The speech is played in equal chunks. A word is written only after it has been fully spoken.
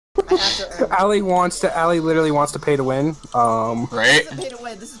I have to earn. Allie literally wants to pay to win. Right? This isn't pay to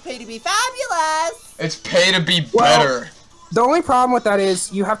win. This is pay to be fabulous. It's pay to be Well, better. the only problem with that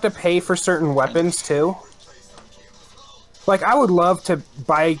is you have to pay for certain weapons too. Like, I would love to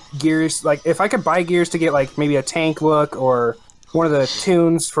buy gears. Like, if I could buy gears to get like maybe a tank look or one of the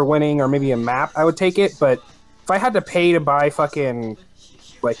tunes for winning or maybe a map, I would take it. But if I had to pay to buy fucking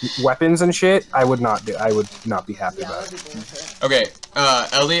like weapons and shit, I would not be happy about it. Okay,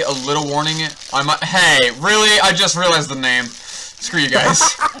 Ellie, a little warning. Hey, really? I just realized the name. Screw you guys.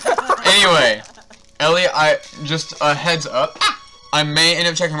 Anyway, Ellie, just a heads up. I may end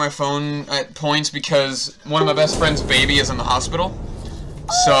up checking my phone at points because one of my best friend's baby is in the hospital.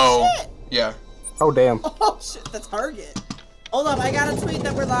 So, shit. yeah. Oh damn. Oh shit, the target. Hold up, I got a tweet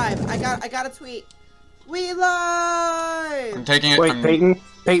that we're live. I got a tweet. We live. I'm taking it. Wait,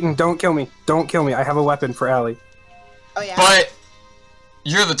 Peyton, don't kill me. Don't kill me. I have a weapon for Allie. Oh yeah. But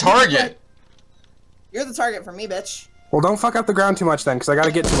you're the target. You're the target for me, bitch. Well, don't fuck up the ground too much then, because I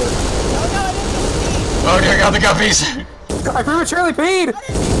gotta get to it. Oh no, I didn't Oh dear God, the guppies. I prematurely peed!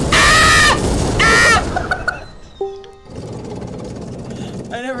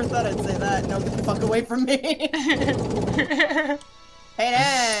 I never thought I'd say that. No, get the fuck away from me.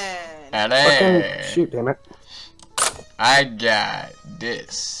 Hey, Hello. Shoot, damn it. I got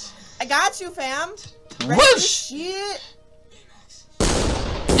this. I got you, fam. Whoosh! Shit.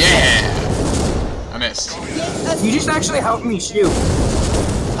 Yeah. I missed. You just actually helped me shoot.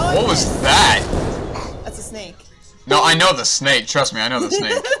 Oh, What was that? That's a snake. No, I know the snake. Trust me, I know the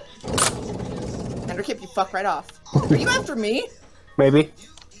snake. Enderkip, you fuck right off. Are you after me? Maybe.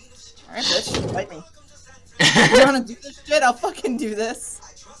 Alright, bitch. Fight me. You wanna do this shit? I'll fucking do this.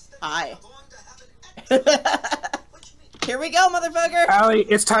 Hi. Here we go, motherfucker! Allie,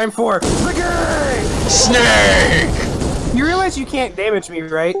 it's time for the game! Snake! You realize you can't damage me,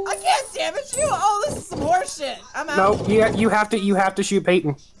 right? I can't damage you! Oh, this is some horseshit! I'm out! No, you have to shoot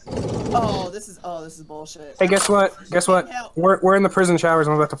Peyton. Oh, this is bullshit. Hey, guess what? Guess what? We're in the prison showers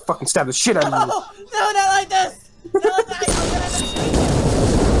and I'm about to fucking stab the shit out of you. Oh, no, not like this! Not like that! I'm gonna end up shooting you.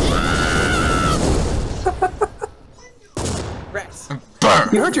 Rex. Burn!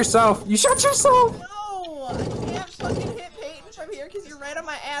 You hurt yourself. You shot yourself. No! I can't fucking hit Peyton from here because you're right on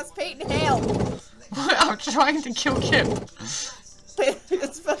my ass. Peyton, hail! I'm trying to kill Kip.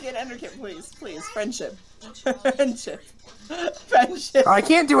 It's fucking Enderkip, please. Please. Friendship. Friendship. Friendship. I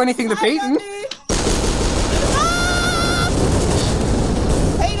can't do anything to Peyton.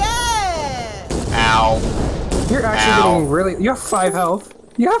 Peyton! Ow. You're actually getting really. You have 5 health.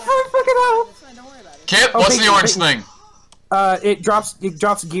 You have 5 fucking health. Don't worry about it. Kip, what's the orange thing? It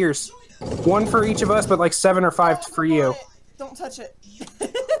drops gears. 1 for each of us, but like 7 or 5 for you. Don't touch it.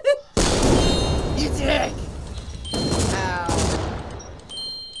 You dick! Ow.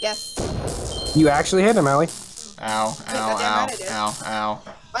 Yes. You actually hit him, Allie. Ow, ow, ow, ow, ow.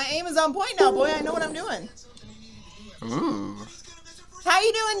 My aim is on point now, boy. I know what I'm doing. Ooh. How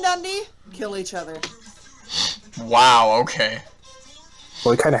you doing, Dundee? Kill each other. Wow, okay.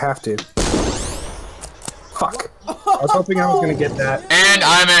 Well, we kind of have to. Fuck. I was hoping I was gonna get that. And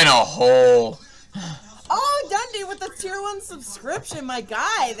I'm in a hole. Oh, Dundee with the tier 1 subscription, my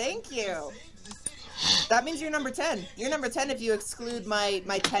guy. Thank you. That means you're number 10. You're number 10 if you exclude my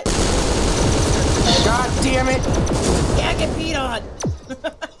pet. God damn it! Yeah, get beat on.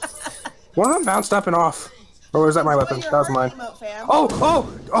 One of them bounced up and off. Or was that my weapon? That was mine. Emote, fam.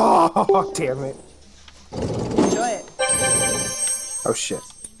 Oh, damn it. Enjoy it. Oh shit.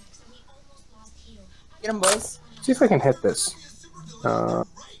 Get him, boys. See if I can hit this.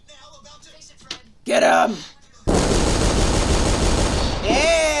 Get him!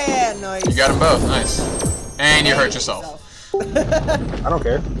 Yeah, nice. You got them both, nice. And you hurt yourself. I don't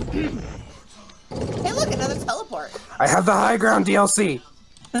care. Hey, look, another teleport. I have the high ground DLC.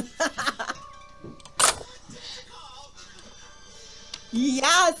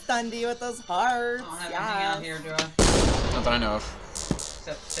 Yes, Dundee with those hearts. I don't have Yes. anything out here, do I? Not that I know of.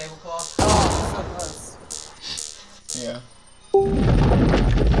 Except the tablecloth. Oh, so close. Yeah.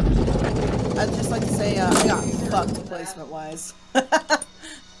 I'd just like to say, I got fucked placement-wise.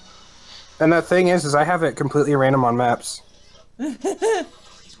 And the thing is I have it completely random on maps.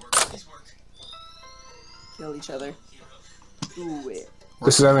 Kill each other. Do it.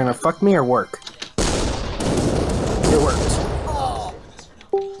 This is either gonna fuck me or work. It worked. Oh.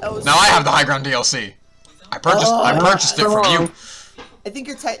 That was Now I have the high ground DLC. I purchased it from you. I think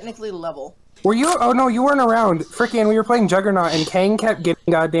you're technically level. Were you? Oh no, you weren't around. Frickin', we were playing Juggernaut and Kang kept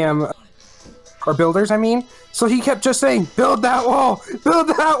getting goddamn... Or builders, I mean. So he kept just saying, build that wall! Build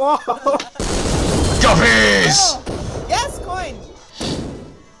that wall! Guppies! Oh. Yes, coin!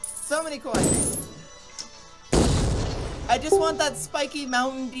 So many coins. I just want that spiky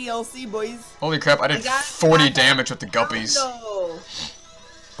mountain DLC, boys. Holy crap, I did 40 damage with the guppies. No.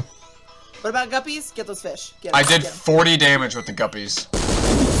 What about guppies? Get those fish. Get 'em, I did get 'em. 40 damage with the guppies.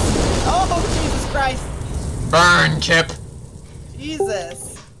 Oh, Jesus Christ. Burn, Kip.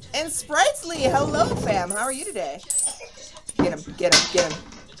 Jesus. And Spritely, hello, fam. How are you today? Get him, get him, get him.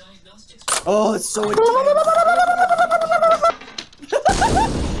 Oh, it's so intense.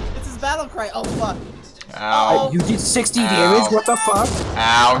 It's his battle cry. Oh, fuck. Ow. You did 60 damage? What the fuck?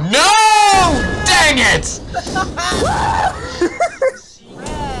 Ow. No! Dang it!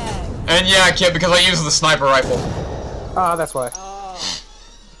 And yeah, Kip, because I used the sniper rifle. That's why. Oh.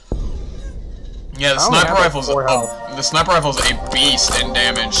 Yeah, the I only sniper have, like, rifle's 4 health. the sniper rifle's a beast in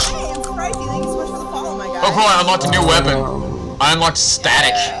damage. Hey, and Spritely, thank you so much for the follow, my guy. Oh, cool! I unlocked a new weapon. I unlocked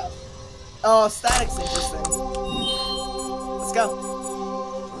static. Yeah. Oh, static's interesting. Let's go.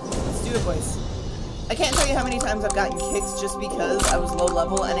 Let's do it, boys. I can't tell you how many times I've gotten kicks just because I was low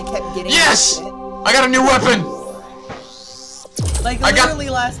level and I kept getting Yes! shit. I got a new weapon. Like literally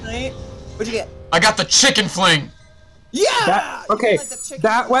last night. What'd you get? I got the chicken fling. Yeah! Okay, You like the chicken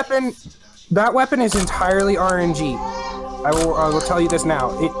that fling? weapon is entirely RNG. I will tell you this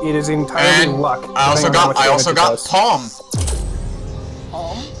now. It is entirely And luck. I also depending on how much got damage it does. palm.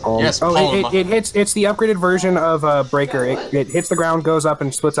 Yes, Oh, palm. it hits. It's the upgraded version of Breaker. It hits the ground, goes up,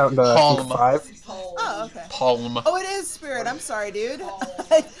 and splits out into I think, Palm. 5. Oh, okay. Palm. Oh, it is Spirit. I'm sorry, dude.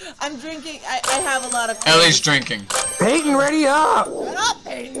 I'm drinking. I have a lot of. Ellie's drinking. Peyton, ready up! Shut up,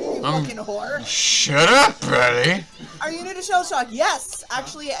 Peyton, you fucking whore. Shut up, Betty. Are you new to Shell Shock? Yes.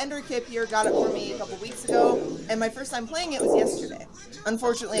 Actually, Enderkip here got it for me a couple weeks ago, and my first time playing it was yesterday.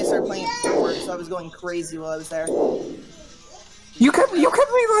 Unfortunately, I started playing it before work, so I was going crazy while I was there. You kept me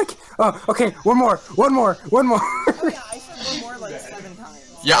like, oh, okay, one more. Oh yeah, I said one more like 7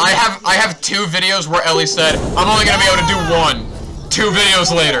 times. Yeah, I have 2 videos where Ellie said I'm only gonna be able to do 1. 2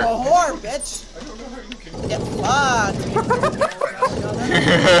 videos later. A whore, bitch. Get fucked.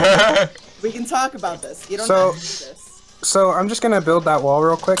 We can talk about this. You don't have to do this. So I'm just gonna build that wall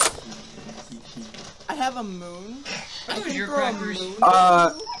real quick. I have a moon. I can your throw a crackers. moon.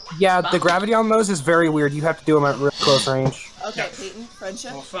 Yeah, the gravity on those is very weird. You have to do them at real close range. Okay, Peyton,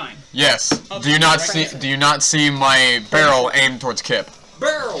 friendship. Well, fine. Yes. Do you not see my barrel aimed towards Kip?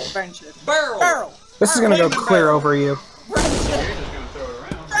 Barrel! Friendship. Barrel! Barrel. This is gonna go clear over you. Friendship.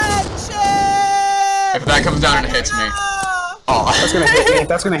 Friendship. If that comes down and it hits me. Oh. That's gonna hit me.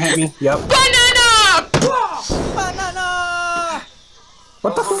 That's gonna hit me. Yep. Banana! Banana.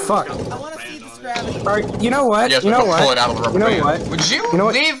 What the fuck? I want to see this gravity. Alright, you know what? Yes, you but know don't pull what? it out of the rubber You know band. what? Would you, know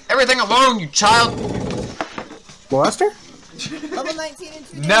what? leave everything alone, you child? Molester? Level 19 and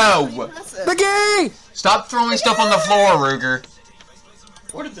 2 days. No. Pretty impressive. The gay! Stop throwing stuff on the floor, Ruger.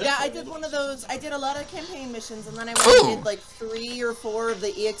 What is this? Yeah, I did one of those. I did a lot of campaign missions, and then I went Ooh. and did like 3 or 4 of the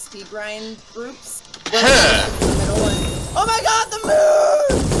EXP grind groups. Huh. Oh my god, the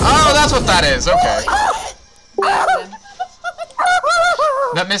moon! Oh, that's what that is. Okay. Yeah.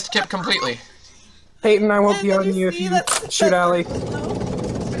 That missed Kip completely. Peyton, I won't And be did on you if see you that- shoot Allie.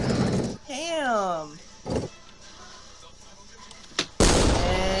 Damn.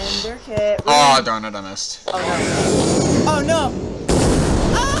 Enderkit. Oh, darn it, I missed. Oh no. Oh no.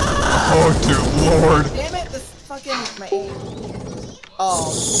 Ah! Oh, dear lord. Damn it, this fucking my aim. Oh.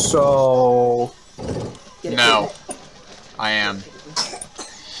 So... Get it. No. I am.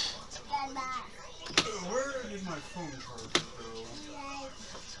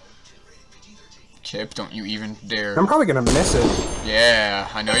 Kip, don't you even dare. I'm probably gonna miss it. Yeah,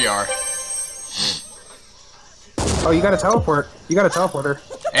 I know you are. Oh, you gotta teleport. You got a teleporter.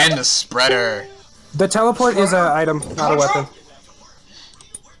 And the spreader. The teleport is an item, not a weapon.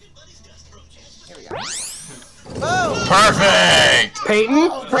 Here we go. Boom! Perfect! Peyton?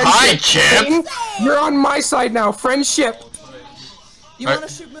 Hi, Kip! Peyton, you're on my side now. Friendship. You want to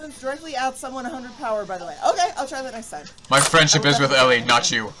shoot moons directly at someone 100 power, by the way. Okay, I'll try that next time. My friendship is with Ellie, not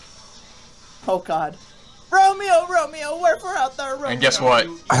you. Oh god. Romeo, Romeo, wherefore out there, Romeo? And guess what?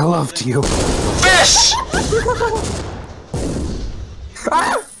 I loved you. Fish!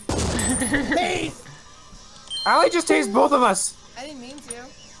 Ah! Peace! Allie just tased both of us. I didn't mean to.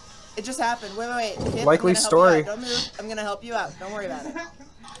 It just happened. Wait, wait, wait. Kid, Likely I'm gonna help story. you out. Don't move. I'm gonna help you out. Don't worry about it.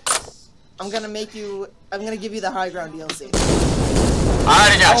 I'm gonna give you the high ground DLC. I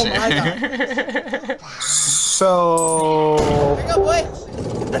already got Oh you. my So... Here you go, boy!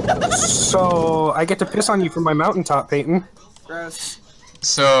 So... I get to piss on you from my mountaintop, Peyton. Gross.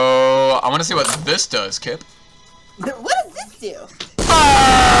 So, I want to see what this does, Kip. What does this do? Burn!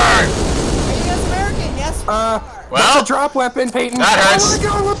 Are you guys American? Yes, we are. Well, That's a drop weapon, Peyton. that hurts. Oh my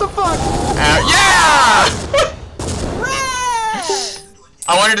god, what the fuck? Yeah! Red!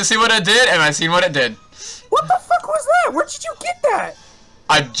 I wanted to see what it did, and I seen what it did. What the fuck was that? Where did you get that?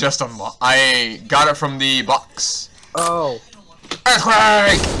 I just unlocked. I got it from the box. Oh.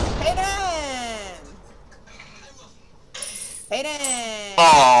 Earthquake! Hayden! Hayden!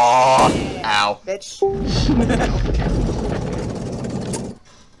 Aww. Yeah, Ow. bitch.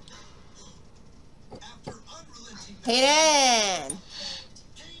 Hayden!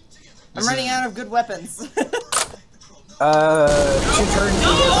 I'm running out of good weapons. 2 turns and you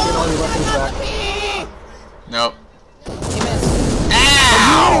guys get all your weapons back. Nope. You missed.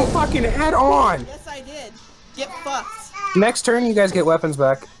 Ow! Oh, fucking head on! Yes, I did. Get fucked. Next turn, you guys get weapons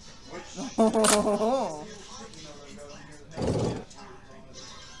back.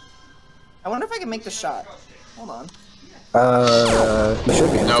 I wonder if I can make the shot. Hold on. You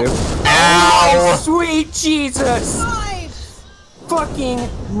should be able Nope. to. Ow! Sweet Jesus! Nice! Fucking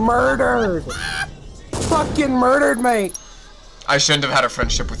murdered! Fucking murdered, mate! I shouldn't have had a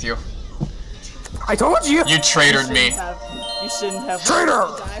friendship with you. I told you! You traitored me. You shouldn't have. Traitor!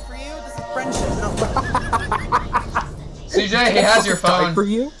 Die for you? This is friendship. No. CJ, he has your Die for phone.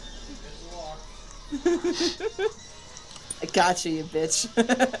 you? I got you, you bitch.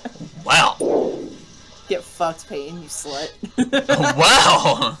 Wow. Get fucked, Peyton, you slut.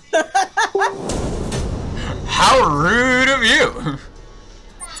 Wow. How rude of you.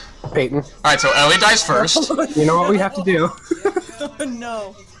 Peyton, Alright, so Ellie dies first. you know what we have to do? Oh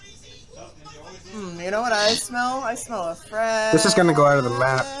no. You know what I smell? I smell a fresh. This is gonna go out of the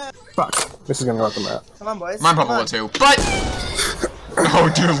map. Fuck. This is gonna go out of the map. Come on, boys. Mine Come probably on. too. But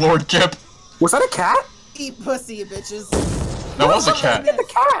oh dear Lord, Kip. Was that a cat? Eat pussy, you bitches. That was a cat. Get the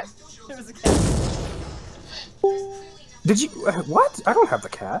cat! There was a cat. Did you. What? I don't have the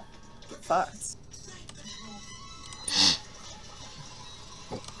cat. Get fucked.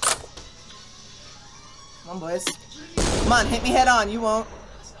 Come on, boys. Come on, hit me head on. You won't.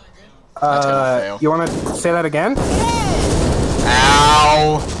 That's gonna fail. You wanna say that again?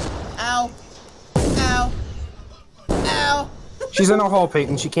 Ow. Ow. Ow. Ow. She's in a hole,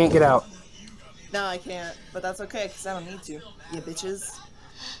 Peyton. She can't get out. No, I can't. But that's okay, because I don't need to. You bitches.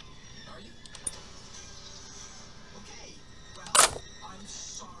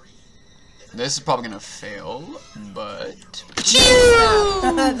 This is probably gonna fail, but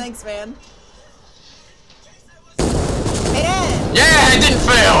Thanks, man. Hey, Dad! yeah, it didn't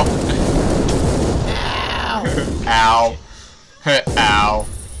fail. Ow. Ow. Ow.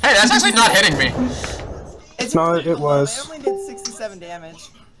 Hey, that's actually not hitting me. It's No, really it low. was. I only did 67 damage.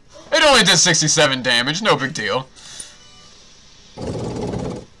 It only did 67 damage, no big deal.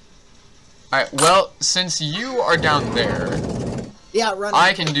 Alright, well, since you are down there, Yeah, run.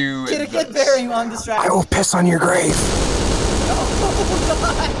 I can do Get this. very long I distraction. will piss on your grave. Oh,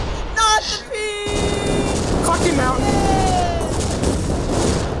 God. Not the pee! Fucking mountain.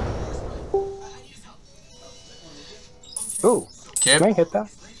 Ooh. Kip, Can I hit that?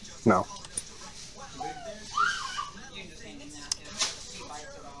 No.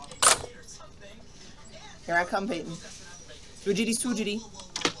 Here I come, Peyton. Swoogity, swoogity.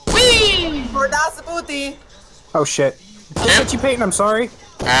 Whee! For das booty. Oh shit. I Kip. hit you, Peyton. I'm sorry.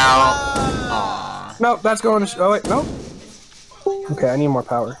 ow. No, that's going to. Oh wait, no. Okay, I need more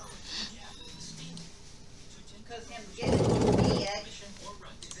power.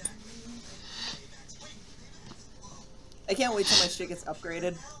 I can't wait till my shit gets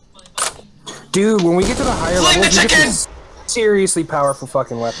upgraded. Dude, when we get to the higher Fling the levels, you get chicken! these seriously powerful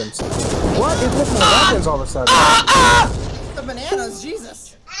fucking weapons. What is with the weapons all of a sudden? The bananas,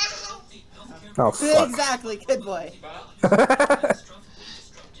 Jesus. Oh fuck. Exactly, good boy.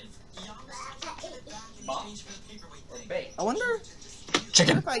 I wonder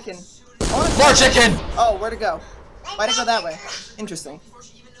Chicken. if I can. I wanna More chicken! Oh, where'd it go? Why'd it go that way? Interesting.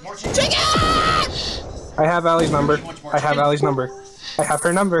 I have Allie's number. I have Allie's number. I have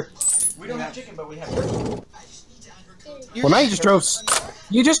her number. We don't have chicken, but we have turkey. Well, now you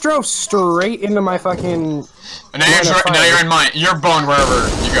just drove straight into my fucking. And now you're in mine. You're boned wherever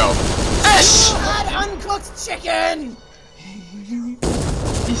you go. Fish! God, uncooked chicken!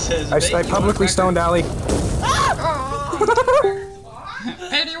 He says. I publicly stoned Allie.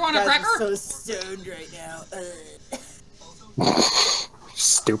 Hey, do you want a Guys, cracker? I'm so stoned right now.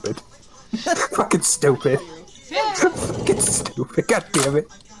 Stupid. Fucking stupid. Fucking stupid. God damn it.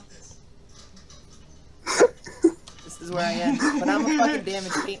 This is where I am. But I'm a fucking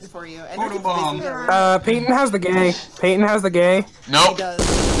damage Peyton for you. And it's Photobomb. busy there. Peyton has the gay. Peyton has the gay. He Nope. does.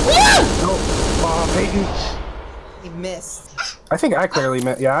 Nope. Oh, Peyton. He missed. I think I clearly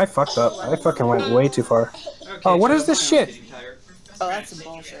met. Yeah, I fucked up. I fucking went way too far. Oh, what is this shit? Oh, that's some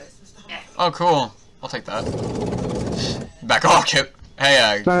bullshit. Oh, cool. I'll take that. Back off, Kip.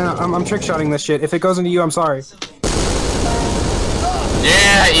 Hey, No, I'm trick shotting this shit. If it goes into you, I'm sorry.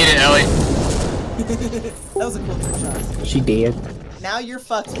 yeah, eat it, Ellie. That was a cool trick shot. She did. Now you're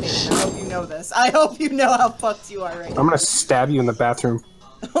fucked, Peyton. I hope you know this. I hope you know how fucked you are right now. I'm gonna stab you in the bathroom.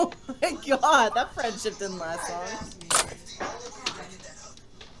 Oh my god, that friendship didn't last long.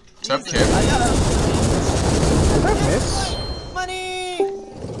 What's up, Kip? I got Did I miss? money!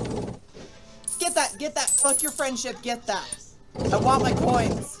 Get that. Fuck your friendship, get that. I want my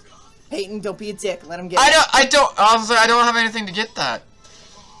coins. Peyton, don't be a dick. Let him get it. I don't have anything to get that.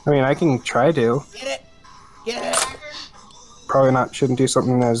 I mean, I can try to. Get it. Get it. Probably not. Shouldn't do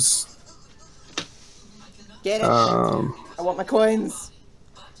something as. Get it. I want my coins.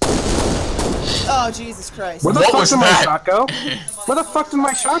 Oh, Jesus Christ. Where the What fuck was did my that? shot go? Where the fuck did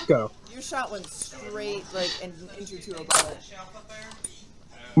my shot go? Your shot went straight, like, and into a bullet.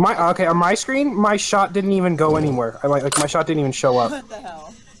 Okay, on my screen, my shot didn't even go anywhere. Like my shot didn't even show up. What the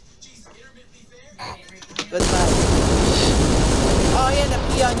hell? What's that? Oh, he had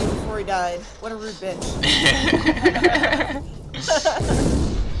to pee on you before he died. What a rude bitch.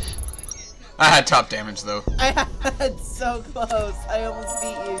 I had top damage though. I had so close. I almost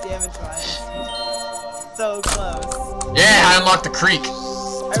beat you damage-wise. So close. Yeah, I unlocked the creek.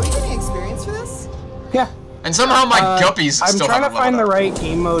 Are we getting experience for this? Yeah. And somehow my guppies I'm still trying to haven't find the leveled up. right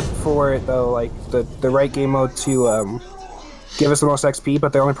game mode for it though, like the right game mode to give us the most XP.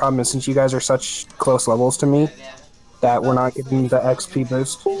 But the only problem is since you guys are such close levels to me, that we're not getting the XP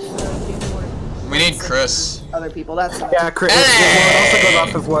boost. We need Chris. Other people, that's not. Yeah, Chris. Hey! It also goes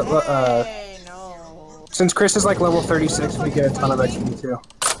off of what. Hey, no. Since Chris is like level 36, we get a ton of XP too.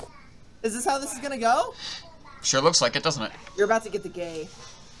 Is this how this is gonna go? Sure looks like it, doesn't it? You're about to get the gay.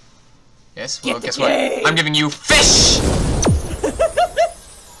 Yes, well, Get the guess what? game. I'm giving you fish!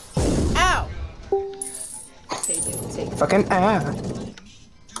 Ow! Take it, take it. Fucking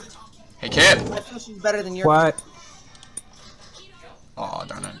Hey, Kip! I feel she's better than your. What? Aw,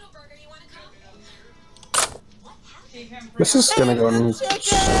 darn it. This is gonna go in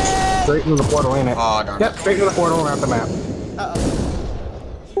straight into the portal, ain't it? Aw, darn Yep, it. straight into the portal around the map. Uh-oh.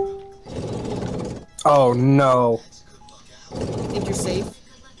 Oh no. Think you're safe?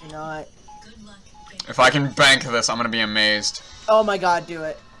 You're not. If I can bank this, I'm gonna be amazed. Oh my god, do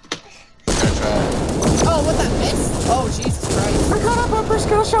it. I'm gonna try. Oh, what that miss? Oh, Jesus Christ. I got a bumper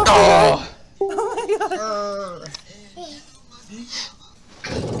skill shot. Oh! Oh my god.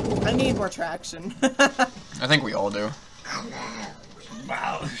 I need more traction. I think we all do.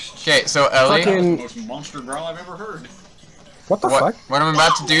 Wow. Okay, so Ellie, That's the Fucking. most monster growl I've ever heard. What the what fuck? I'm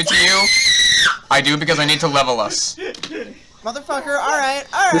about to do to you, I do because I need to level us. Motherfucker, alright.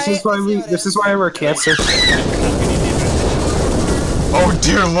 This is why we. This is why we're cancer. Oh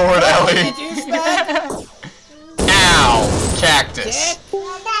dear Lord, Ellie! Douchebag. Ow! Cactus.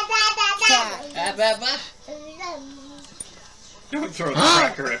 Don't throw the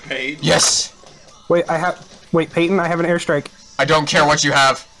cracker at Paige. Yes! Wait, Wait, Peyton, I have an airstrike. I don't care what you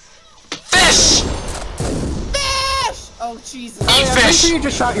have. Fish! Fish! Oh, Jesus. Eat I'm pretty fish! sure you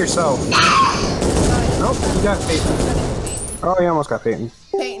just shot yourself. Nope, you got Peyton. Oh, you almost got Peyton.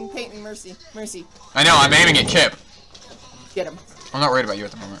 Peyton, mercy. Mercy. I know, I'm aiming at Kip. Get him. I'm not worried about you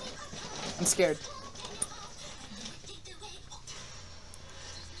at the moment. I'm scared.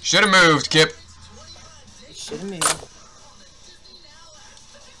 Should've moved, Kip. Should've moved.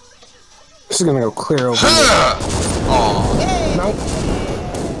 This is gonna go clear over. Aw. Yay! Nope.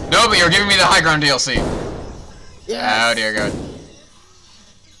 No, but you're giving me the high ground DLC. Yes. Oh dear God.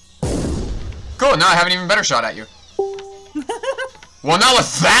 Cool, now I have an even better shot at you. Well, not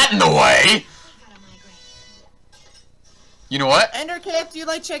with that in the way! You know what? Ender Cape, do you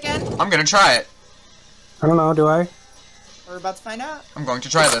like chicken? I'm gonna try it. I don't know, do I? We're about to find out. I'm going to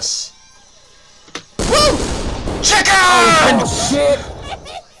try this. Woo! Chicken! Oh shit!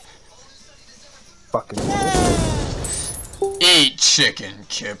 Fucking. Eat chicken,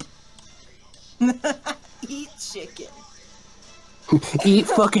 Kip. Eat chicken. Eat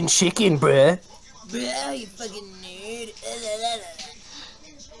fucking chicken, bruh. Bruh, you fucking nerd.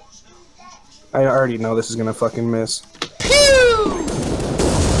 I already know this is gonna fucking miss. Pew!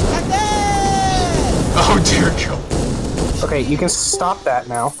 Oh dear God. Okay, you can stop that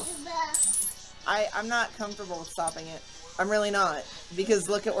now. I'm not comfortable with stopping it. I'm really not. Because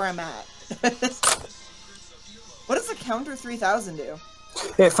look at where I'm at. What does the counter 3000 do?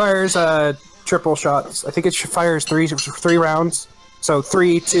 It fires triple shots. I think it fires three rounds. So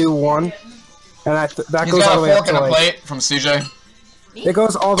 3, 2, 1, and that He's goes all got the a way up fork to and a like. plate from CJ. It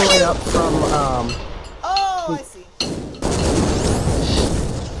goes all the way up from Oh, I see.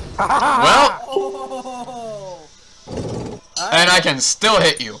 Well, Oh. and I can still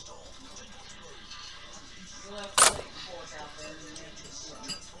hit you.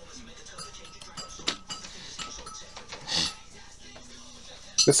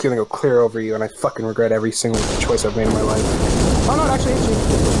 This is gonna go clear over you, and I fucking regret every single choice I've made in my life. Oh no, it actually hit you.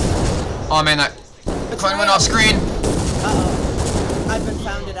 Oh man, that coin went off screen. Uh-oh. I've been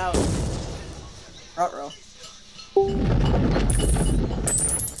founded out. Ruh-roh.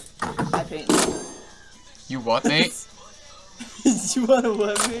 Hi, Peyton. You what, Nate? You wanna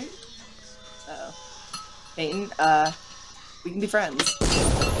what, me? Uh-oh. Peyton, we can be friends.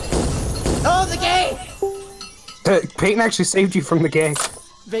 Oh, the gate! Peyton actually saved you from the gang.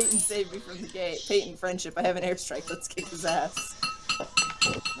 Peyton saved me from the gate. Peyton, friendship, I have an airstrike. Let's kick his ass.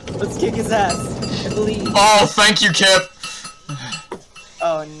 Let's kick his ass. I believe. Oh, thank you, Kip.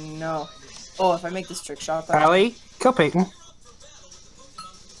 Oh, no. Oh, if I make this trick shot, though. Allie, kill Peyton.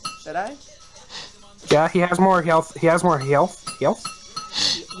 Should I? Yeah, he has more health. He has more health. Health?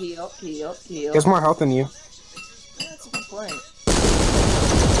 Heal. He has more health than you. Yeah, that's a good point.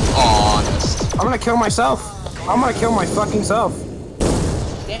 Honest. I'm gonna kill myself. I'm gonna kill my fucking self.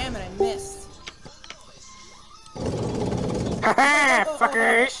 Damn it, I missed. Haha,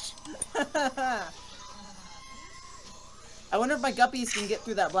 fuckers! I wonder if my guppies can get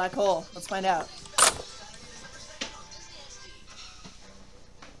through that black hole. Let's find out.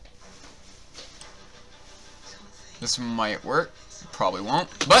 This might work. Probably won't.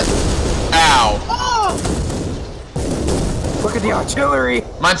 But, ow. Oh! Look at the artillery!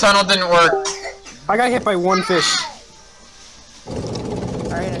 My tunnel didn't work. I got hit by one fish.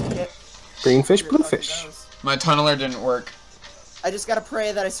 Alright, I hit. Green fish, blue fish. My tunneler didn't work. I just gotta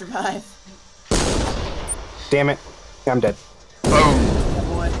pray that I survive. Damn it. I'm dead. Boom. Oh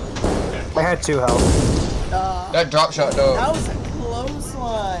boy. I had 2 health. That drop shot, though. That was a close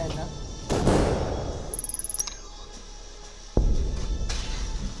one.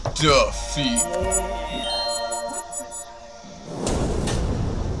 Defeat.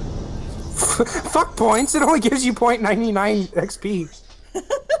 Fuck points, it only gives you 0.99 XP.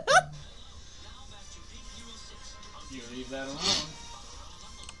 You leave that alone.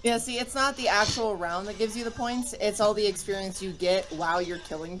 Yeah, see, it's not the actual round that gives you the points, it's all the experience you get while you're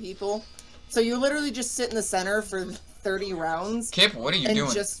killing people. So you literally just sit in the center for 30 rounds. Kip, what are you and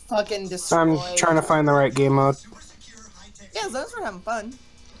doing? just fucking destroy. I'm trying to find the right game mode. Yeah, as long as we're having fun.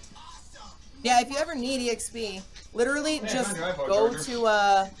 Yeah, if you ever need EXP, literally just go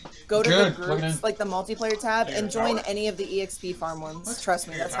to Good, the plug it in. groups, like the multiplayer tab, and join any of the EXP farm ones. Trust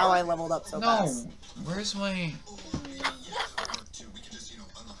me, that's how I leveled up so fast. Where's my...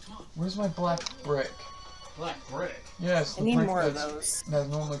 Where's my black brick? Black brick. Yes, I need more of those. That's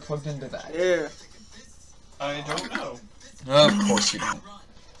normally plugged into that. Yeah. I don't know. Of course you don't.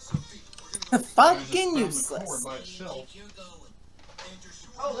 Fucking Cord useless. by itself.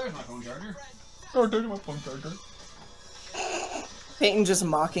 Oh, there's my phone charger. Oh, there's my phone charger. Peyton just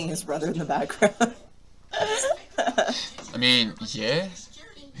mocking his brother in the background. I mean, yeah?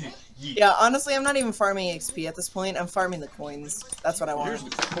 Yeah, honestly, I'm not even farming XP at this point. I'm farming the coins. That's what I want. Here's the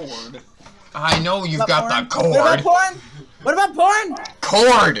cord. I know you've got the What about cord. porn? What about porn?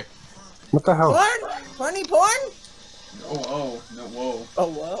 Cord! What the hell? Porn? Porny porn? Oh, no, whoa. Oh,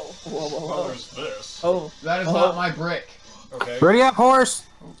 whoa. Whoa, whoa, Oh, whoa. there's this. Oh. That is Oh. not my brick. Okay. Ready up, horse!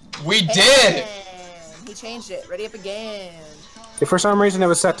 We did! And he changed it. Ready up again. If for some reason it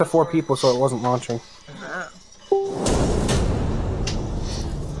was set to 4 people, so it wasn't launching. Ah.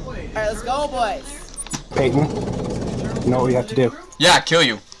 Alright, let's go, boys. Peyton, you know what we have to do. Yeah, kill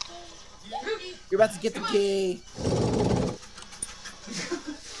you. You're about to get the key.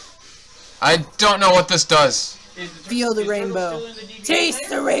 I don't know what this does. Feel the rainbow. Taste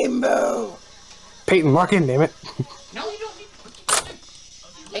the rainbow. Peyton, lock in, damn it. No, you don't need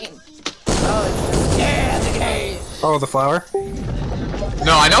Peyton. Oh, it's yeah, the key. Oh, the flower?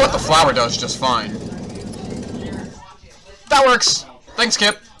 No, I know what the flower does just fine. That works! Thanks,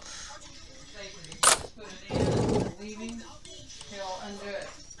 Kip.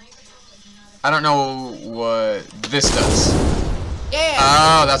 I don't know what this does. Yeah.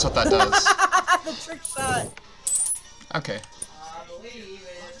 Oh, that's what that does. The trick shot. Okay.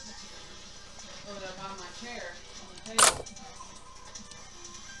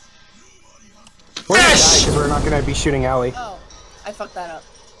 We're gonna die because we're not gonna be shooting Allie. Oh, I fucked that up.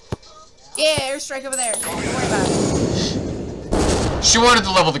 Yeah, airstrike over there. Don't worry about it. She wanted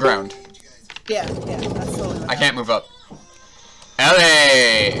to level the ground. Yeah, that's totally right. I can't move up.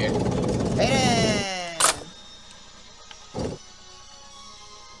 Ellie! Peyton.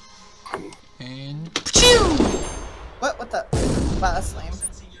 And... What the? Wow, that's lame.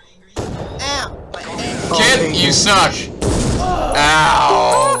 Kid, thank you suck.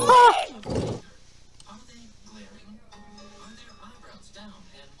 Ow. Are they glaring? Are their eyebrows down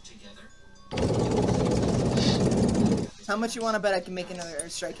and together? How much you want to bet I can make another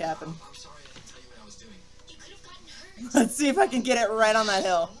airstrike happen? I'm sorry I didn't tell you what I was doing. You could have gotten hurt. Let's see if I can get it right on that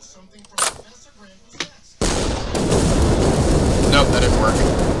hill. Something from Professor Grant was next. Nope, that didn't work.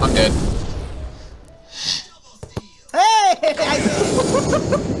 I'm dead. Hey! I did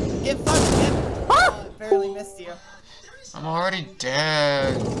it! Get fucked, Kip. Oh, I barely missed you. I'm already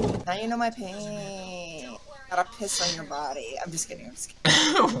dead. Now you know my pain. Gotta piss on your body. I'm just kidding. I'm just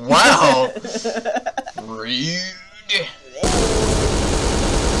kidding. Wow. Rude. Kip!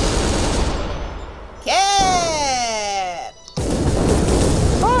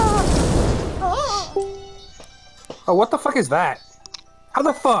 Oh, what the fuck is that? How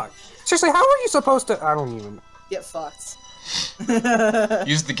the fuck? Seriously, how are you supposed to? I don't even. Get fucked.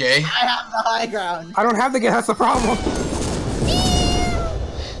 Use the gay. I have the high ground. I don't have the game. That's the problem.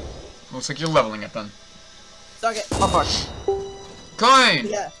 Looks like you're leveling it then. Suck it. Oh fuck. Coin.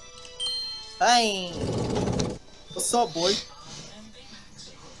 Yeah. Fine. What's up, boy?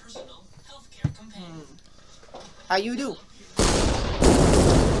 Personal healthcare companion. How you do?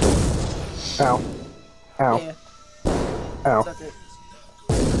 Ow. Ow. Yeah. Ow. Suck it.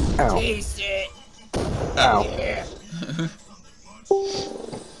 Ow. Taste it. Ow. Yeah.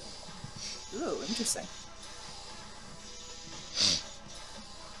 Ooh, interesting.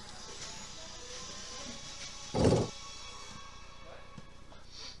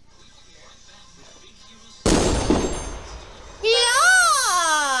 Yeah!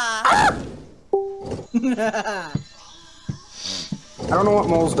 I don't know what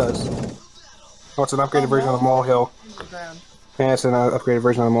moles does. Oh, it's an upgraded version of the molehill. Ground. Yeah, it's an upgraded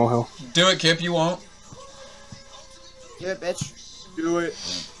version of the molehill. Do it, Kip. You won't. Do it, bitch. Do it.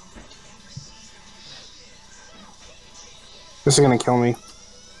 This is gonna kill me.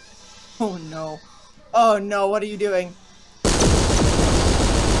 Oh no. Oh no, what are you doing?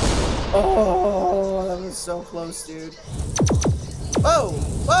 Oh, that was so close, dude. Whoa!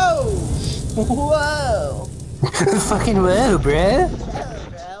 Whoa! Whoa! Fucking whoa, bruh. Hello,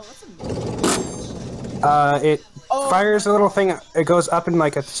 bro. What's a It Oh. fires a little thing. It goes up in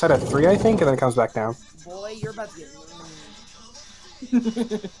like a set of 3, I think, and then it comes back down. boy? You're about to get.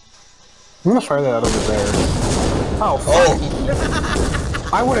 I'm gonna fire that out over there. Oh, fuck.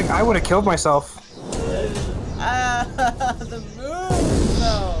 Oh. I would have killed myself. The moon,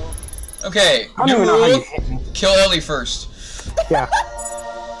 though. Okay. I don't New even know how you rule. hit me. Kill Ellie first. Yeah, I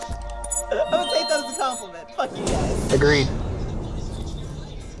would take that as a compliment. Fuck you guys. agreed.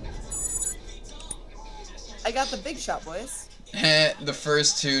 I got the big shot, boys. The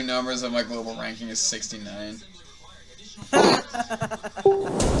first 2 numbers of my global ranking is 69.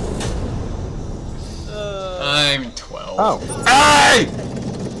 I'm 12. Oh. Hey!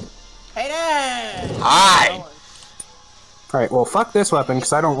 Hey there! Hi! Alright, well, fuck this weapon,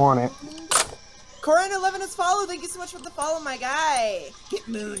 because I don't want it. Corin11 has followed. Thank you so much for the follow, my guy. Get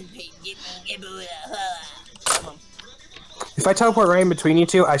moon, Peyton. Get moon, get moon. Come on. If I teleport right in between you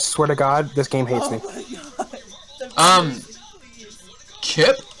two, I swear to God, this game hates me. Oh my god.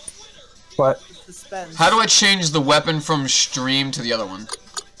 Kip? What? Suspense. How do I change the weapon from stream to the other one?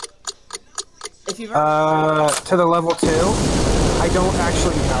 If you've ever To the level 2? I don't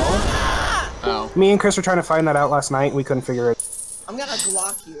actually know. Oh. Me and Chris were trying to find that out last night, and we couldn't figure it. I'm gonna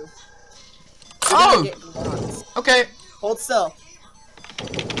Glock you. Oh! Get Glocked. Okay. Hold still.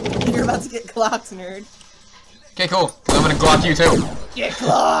 You're about to get Glocked, nerd. Okay, cool. I'm gonna Glock you too. Get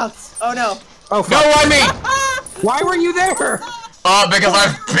Glocked! Oh no. Oh, No, fuck. why me? Why were you there? Because I've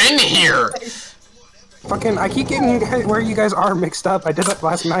been here. Fucking, I keep getting you guys, where you guys are mixed up. I did that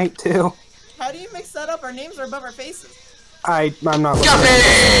last night, too. How do you mix that up? Our names are above our faces. I'm not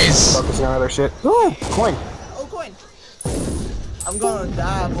Guppies! focusing on other shit. Ooh, coin. Oh, coin. I'm gonna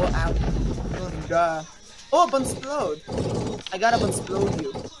die, boy. I'm gonna die. Oh, Bunsplode. I gotta Bunsplode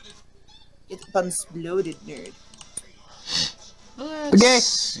you. Get Bunsploded, nerd. Okay. Let's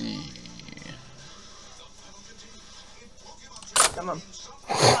see. Come on.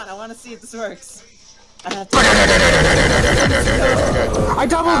 Come on, I wanna see if this works. I have to. I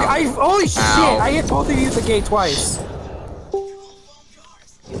holy shit! Ow. I hit both of you with the gate twice.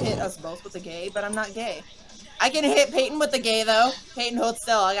 You hit us both with the gay, but I'm not gay. I can hit Peyton with the gay, though. Peyton, hold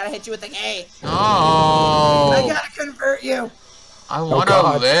still. I gotta hit you with the gay. I Oh. gotta convert you. I wanna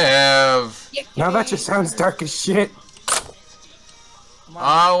God. live. You Now that gay. just sounds dark as shit. Come on.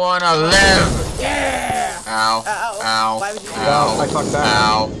 I wanna live. Yeah! Ow. Ow. Ow. Why would you do Well, I Ow. fucked that.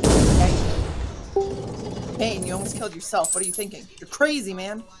 Ow. Peyton, you almost killed yourself. What are you thinking? You're crazy,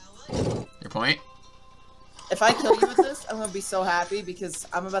 man. Your point? If I kill you with this, I'm gonna be so happy because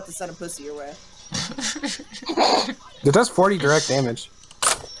I'm about to send a pussy your way. It does 40 direct damage.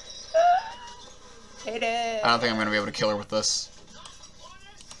 Hit it. I don't think I'm gonna be able to kill her with this.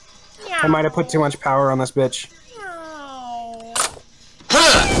 I might have put too much power on this bitch.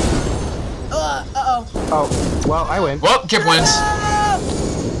 Uh-oh. Oh, well, I win. Well, Kip wins.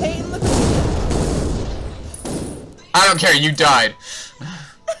 Hey, look at I don't care, you died.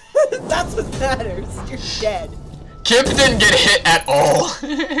 That's what matters. You're dead. Kip didn't get hit at all.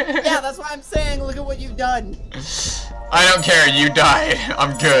 Yeah, that's why I'm saying, look at what you've done. I don't care, you died.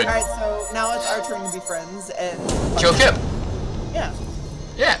 I'm good. Alright, so now it's our turn to be friends and... Kill Kip. Yeah.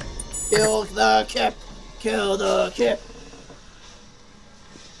 Yeah. Kill the Kip. Kill the Kip.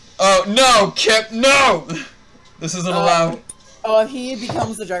 Oh, no, Kip, no! This isn't allowed. Oh, if he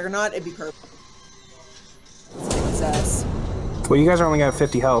becomes the Juggernaut, it'd be perfect. Let's kick his ass. Well, you guys are only got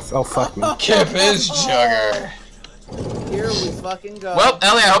 50 health. Oh, fuck me. Kip is Jugger. Here we fucking go. Well,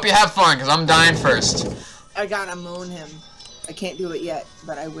 Ellie, I hope you have fun, because I'm dying first. I gotta moon him. I can't do it yet,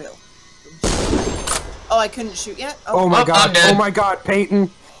 but I will. Oh, I couldn't shoot yet? Oh my Well, god. I'm dead. Oh my god, Peyton.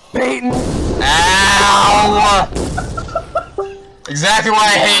 Peyton! Ow! Exactly why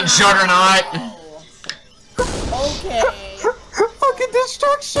I hate Juggernaut. Okay. Fucking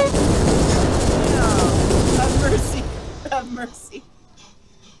destruction! No. Have mercy. Have mercy.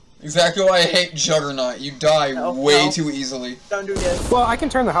 Exactly why I hate Juggernaut. You die No, way no. too easily. Don't do this. Well, I can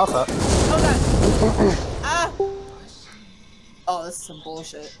turn the health up. Oh god. Ah. Oh, this is some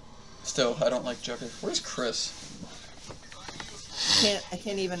bullshit. Still, I don't like Jugger. Where's Chris? I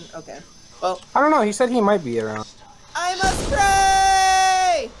can't even. Okay. Well, I don't know, he said he might be around. I must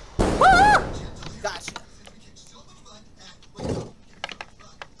pray! Ah! Gotcha.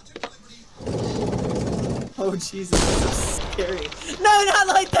 Oh Jesus, this is scary. No, not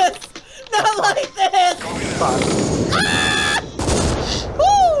like this! Not like this! Fuck. Ah!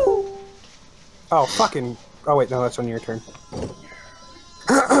 Woo! Oh, fucking... Oh, wait, no, that's on your turn.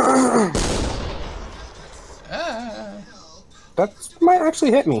 That might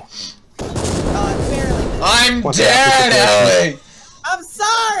actually hit me. Barely. I'm What's dead, that? Ellie! I'm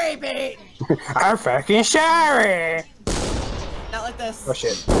sorry, Pete! I'm fucking sorry! Not like this. Oh,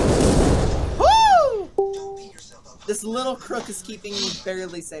 shit. Woo! This little crook is keeping me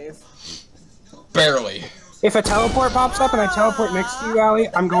barely safe. Barely. If a teleport pops up and I teleport next to you, Allie,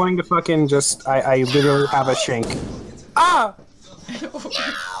 I'm going to fucking just... I literally have a shank. Ah!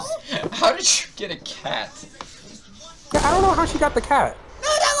 How did you get a cat? Yeah, I don't know how she got the cat. No,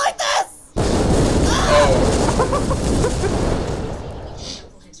 not like this! Oh.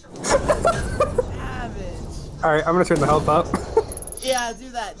 Savage. Alright, I'm gonna turn the health up. Yeah, do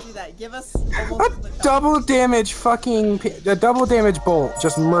that, do that. Give us almost A double damage fucking... A double damage bolt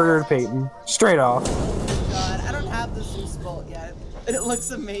just murdered Peyton. Straight off. God, I don't have the Zeus bolt yet. It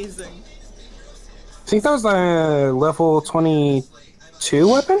looks amazing. I think that was the level 22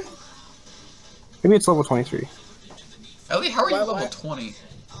 weapon? Maybe it's level 23. Ellie, how are you Why- level why- 20?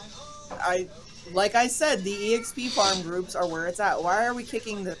 Like I said, the EXP farm groups are where it's at. Why are we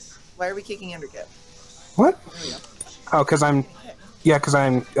kicking this? Why are we kicking Underkip? What? There we go. Oh, because I'm... Yeah, because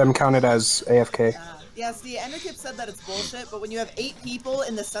I'm counted as AFK. Yeah, see, Enderkip said that it's bullshit, but when you have 8 people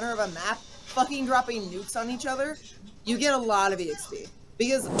in the center of a map fucking dropping nukes on each other, you get a lot of EXP.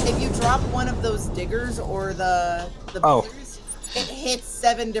 Because if you drop one of those diggers or the Oh. builders, it hits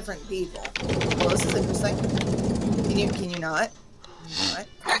 7 different people. Well, this is interesting. Can you not?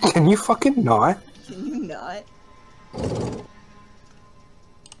 Can you fucking not? Can you not?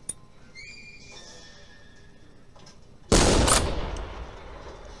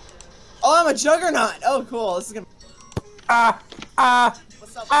 Oh, I'm a Juggernaut! Oh, cool. This is gonna...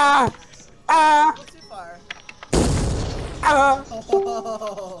 What's up? Go too far.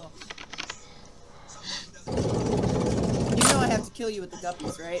 Oh. You know I have to kill you with the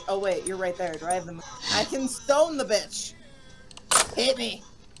guppies, right? Oh wait, you're right there. Do I have the... I can stone the bitch! Hit me!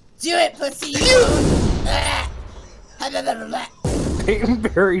 Do it, pussy! Peyton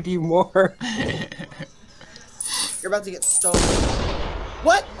buried you more. You're about to get stoned.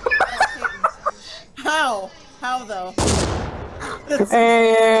 What? How? How though?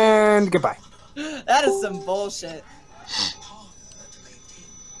 And goodbye. That is some bullshit.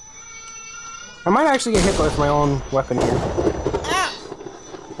 I might actually get hit with my own weapon here. Ah!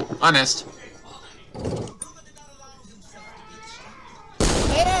 I missed.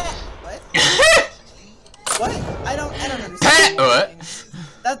 What? What? I don't understand. What?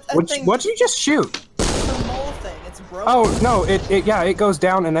 That thing. What'd you just shoot? The mole thing. It's broken. Oh no! It goes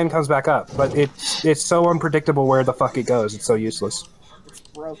down and then comes back up, but it's so unpredictable where the fuck it goes. It's so useless. It's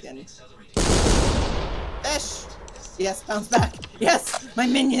broken. Fish! Yes, bounce back. Yes, my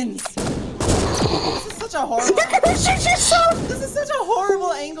minions. This is such a horrible This is such a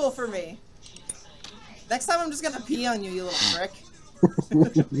horrible angle for me. Next time I'm just gonna pee on you, you little prick.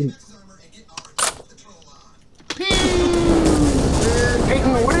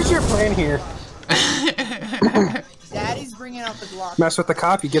 Peyton, what is your plan here? Daddy's bringing out the Glock. Mess with the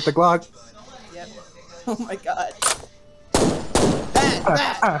cop, you get the Glock. Yep. Oh my god.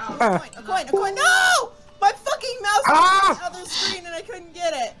 A coin, no! My fucking mouse was on the other screen and I couldn't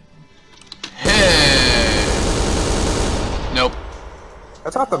get it. Hey. Nope.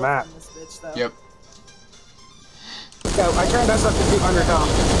 That's off the map. This bitch, though. Yep. Yeah, I turned us up to 200 health.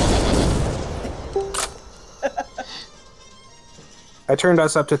 I turned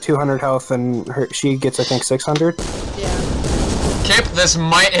us up to 200 health and she gets, I think, 600. Yeah. Kip, this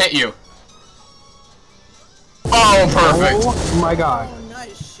might hit you. Oh, perfect. Oh my god. Oh,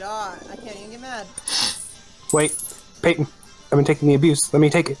 nice shot. I can't even get mad. Wait, Peyton, I've been taking the abuse. Let me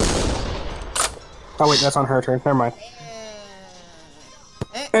take it. Oh wait, that's on her turn. Never mind.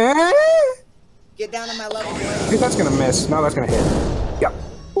 Get down on my level, boy. Dude, that's gonna miss. No, that's gonna hit. Yep.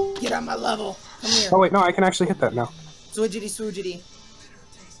 Get on my level. Come here. Oh wait, no, I can actually hit that now. Swoogity, swoogity.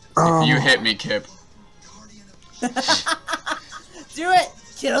 You hit me, Kip. Do it!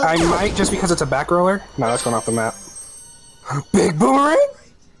 Kill I might, just because it's a back roller. No, that's going off the map. Big boomerang?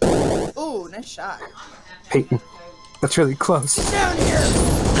 Ooh, nice shot. Peyton, that's really close. Down here!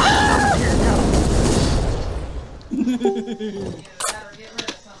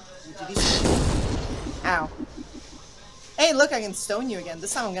 Ow. Hey, look, I can stone you again.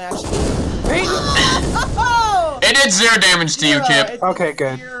 This time I'm gonna actually... Peyton! Oh! It did 0 damage to you, Kip. It's Okay,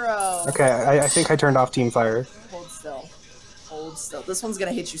 good. 0. Okay, I think I turned off Team Fire. Hold still. Hold still. This one's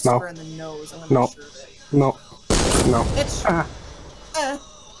gonna hit you No. square in the nose. I'm gonna No. be sure of it. No. No. Bitch. Ah.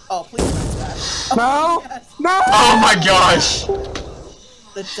 Oh, please bounce back. No! Yes. No! Oh my gosh.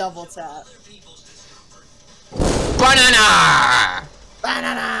 The double tap. Banana!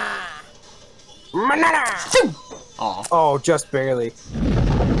 Banana! Banana! Aw. Oh, just barely.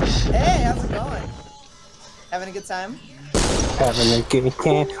 Hey, how's it going? Having a good time? Having a good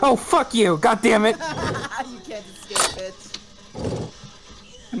can. Oh, fuck you! God damn it! You can't escape, bitch.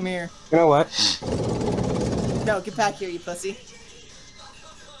 Come here. You know what? No, get back here, you pussy.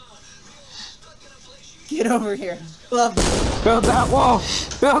 Get over here. Love you. Build that wall!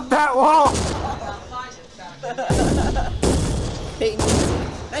 Build that wall! Peyton.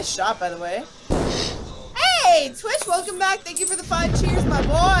 Nice shot, by the way. Hey, Twitch, welcome back. Thank you for the 5 cheers, my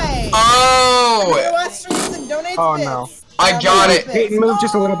boy. Go Oh! watch streams and donate Oh, bits. no. I got it. Peyton, move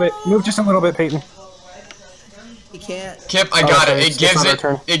just a little bit. Move just a little bit, Peyton. He can't. Kip, I got okay, it. it's not our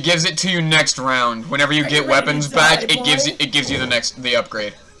turn. It gives it to you next round. Whenever you get ready weapons to back, die, it gives boy? you the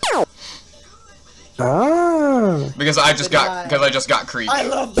upgrade. Ah. Because I just Goodbye. got creep. I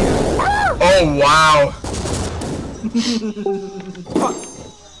love you. Oh wow.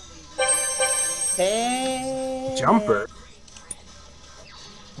 Hey. Jumper.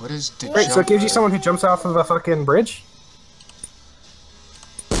 What is the Great, so it gives you jumper? someone who jumps off of a fucking bridge?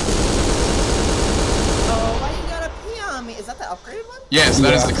 Oh, why you gotta pee on me? Is that the upgraded one? Yes,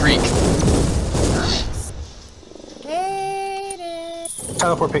 that is Yeah. the creek. Nice. Hey,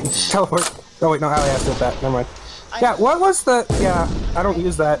 Teleport, Peyton. Teleport. Oh wait, no, Ali has to do that. Never mind. Yeah, what was the... Yeah, I don't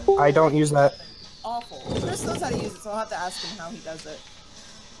use that. I don't use that. Awful. Chris knows how to use it, so I'll have to ask him how he does it.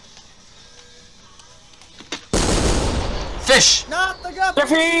 Fish! Not the gut.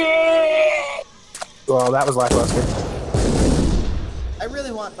 Defeat! Well, that was lackluster. I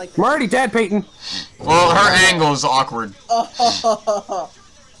really want, like... I'm already dead, Peyton. Well, her angle is awkward.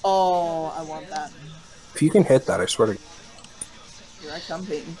 Oh, I want that. If you can hit that, I swear to... Here I come,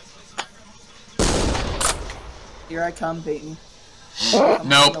 Peyton. Here I come, Peyton.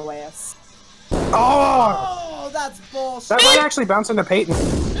 Nope. Away us. Oh! Oh, that's bullshit. That might actually bounce into Peyton.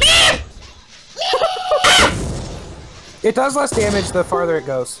 It does less damage the farther it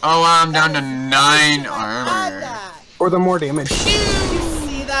goes. Oh, I'm down to 9 Add armor. that. Or the more damage. You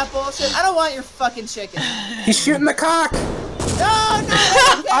see that bullshit? I don't want your fucking chicken. He's shooting the cock! No,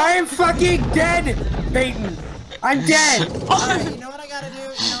 I'm fucking dead, Peyton! I'm dead! Alright, you know what I gotta do?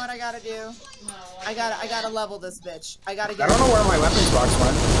 You know what I gotta do? I gotta level this bitch. I gotta I get don't know where my weapons box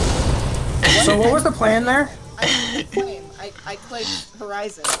went. So what was the plan there? I used the flame. I clicked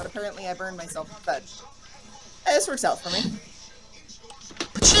Horizon, but apparently I burned myself instead. Hey, this works out for me.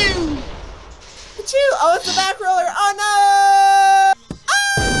 Pachoo! Achoo! Oh, it's the back roller! Oh no! Ah!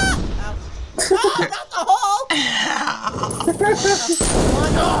 Ow. Oh, not the hole! I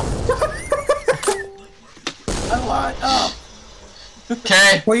want up! I want up!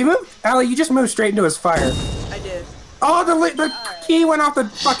 Okay. Well, you moved, Allie. You just moved straight into his fire. I did. Oh, the key went off the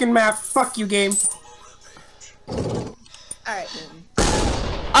fucking map. Fuck you, game. Alright, Peyton.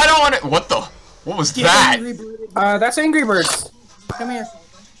 I don't want to. What the? What was that? That's Angry Birds. Come here.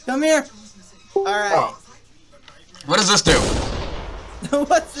 Come here. Alright. Oh. What does this do?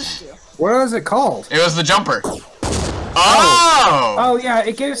 What's this do? What is it called? It was the jumper. Oh! Oh yeah,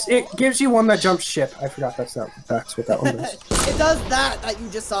 it gives you one that jumps ship. I forgot that's what that one is. It does that you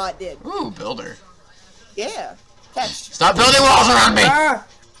just saw it did. Ooh, builder. Yeah. Catch. Stop building walls around me! Ah!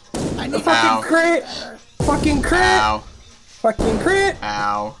 I need Fucking crit! Fucking crit! Ow. Fucking crit!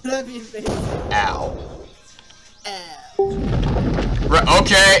 Ow. Love you, baby. Ow. Ow.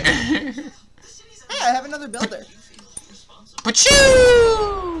 Okay. Hey, I have another builder.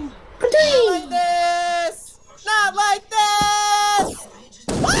 Pachoo! Not like this! Not like this!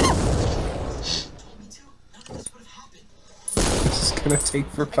 Ah! This is gonna take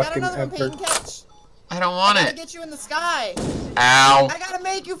for I got fucking another one, ever. Peyton, catch. I don't want I gotta it. get you in the sky. Ow. I gotta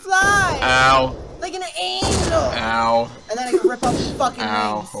make you fly. Ow. Like an angel. Ow. And then I can rip off the fucking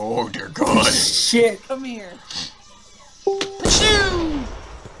Ow. wings. Oh, dear God. Shit! Come here. Pachoo!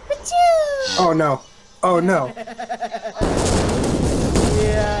 Achoo! Oh no! Oh no!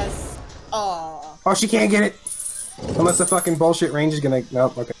 Yes. Aw. Oh, she can't get it! Unless the fucking bullshit range is gonna...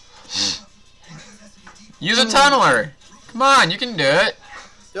 Nope, okay. Use a tunneler. Come on, you can do it.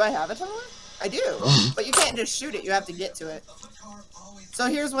 Do I have a tunneler? I do. But you can't just shoot it. You have to get to it. So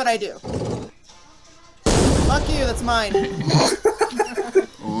here's what I do. Fuck you, that's mine.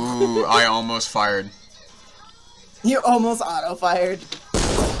 Ooh, I almost fired. You almost auto-fired.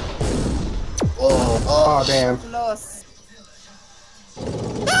 Oh, damn. Close.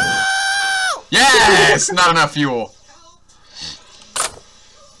 No! Yes! Not enough fuel.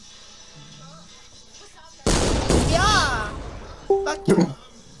 Yeah! Fuck you.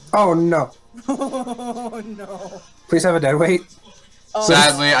 Oh no! Oh no. Please have a dead weight. Oh,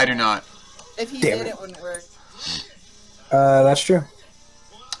 Sadly, I do not. if he Damn did, it. it wouldn't work. That's true.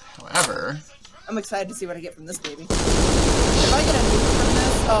 However, I'm excited to see what I get from this baby. If I get a nuke from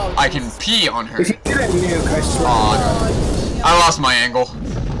this, oh, I can pee on her. If you get a nuke, I swear. Aw, Oh, I lost my angle.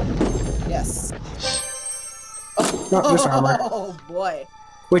 yes. Not just armor. Oh boy.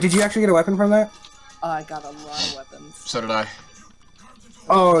 Wait, did you actually get a weapon from that? Oh, I got a lot of weapons. So did I.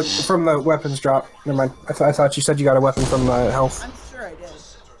 Oh, from the weapons drop. Never mind. I thought you said you got a weapon from the health. I'm sure I did.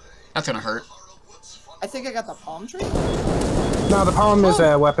 That's gonna hurt. I think I got the palm tree. No, the palm is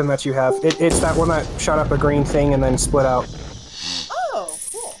a weapon that you have. It's that one that shot up a green thing and then split out. Oh,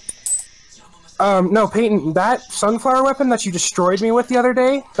 cool. No, Peyton, that sunflower weapon that you destroyed me with the other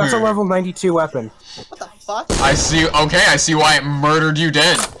day, that's a level 92 weapon. What the fuck? I see. Okay, I see why it murdered you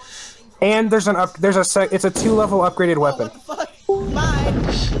dead. And it's a 2-level upgraded Oh, weapon. what the fuck? Bye.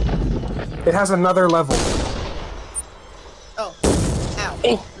 It has another level. Oh. Ow.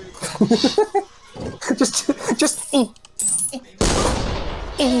 just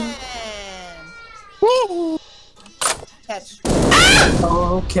And... Catch.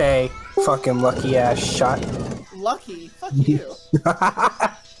 Okay. Fucking lucky ass shot. Lucky. Fuck you.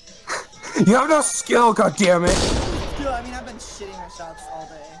 You have no skill, goddammit! Dude, I mean, I've been shitting my shots all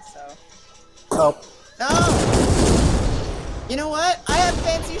day, so. Oh. No! You know what? I have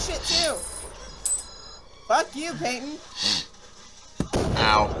fancy shit too! Fuck you, Peyton!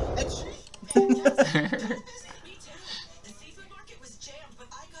 Ow. Bitch.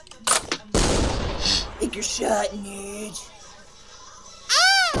 Take your shot, nerd.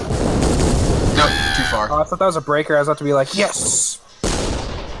 No, too far. Oh, I thought that was a breaker. I was about to be like, yes!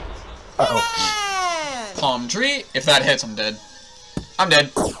 Uh-oh. Man! Palm tree. If that hits, I'm dead. I'm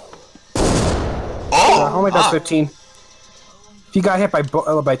dead. Only does Ah. 15. If you got hit by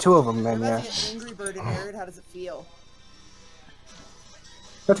by 2 of them, then I'm yeah. about to get Angry Bird in nerd. How does it feel?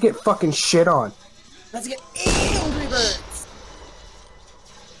 Let's get fucking shit on. Let's get Angry Birds!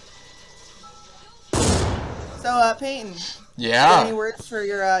 So, Peyton, you have any Yeah. words for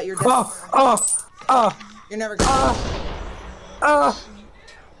your You're never gonna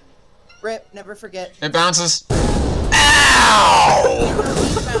Rip, never forget. It bounces. Ow!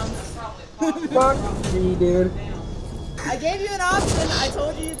 Fuck me, dude. I gave you an option. I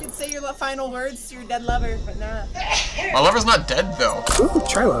told you could say your final words to your dead lover, but nah. My lover's not dead though. Ooh,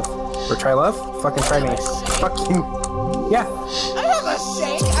 try love. Or try love? Fucking try me. Fucking. Yeah. I have a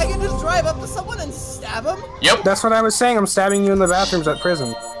shank. I can just drive up to someone and stab him. Yep. That's what I was saying. I'm stabbing you in the bathrooms at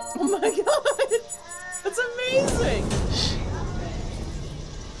prison. Oh my god. That's amazing.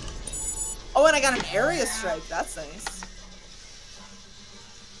 Oh, and I got an area strike. That's nice.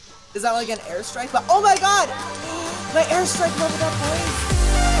 Is that like an airstrike? But oh my god! My airstrike leveled up, boys!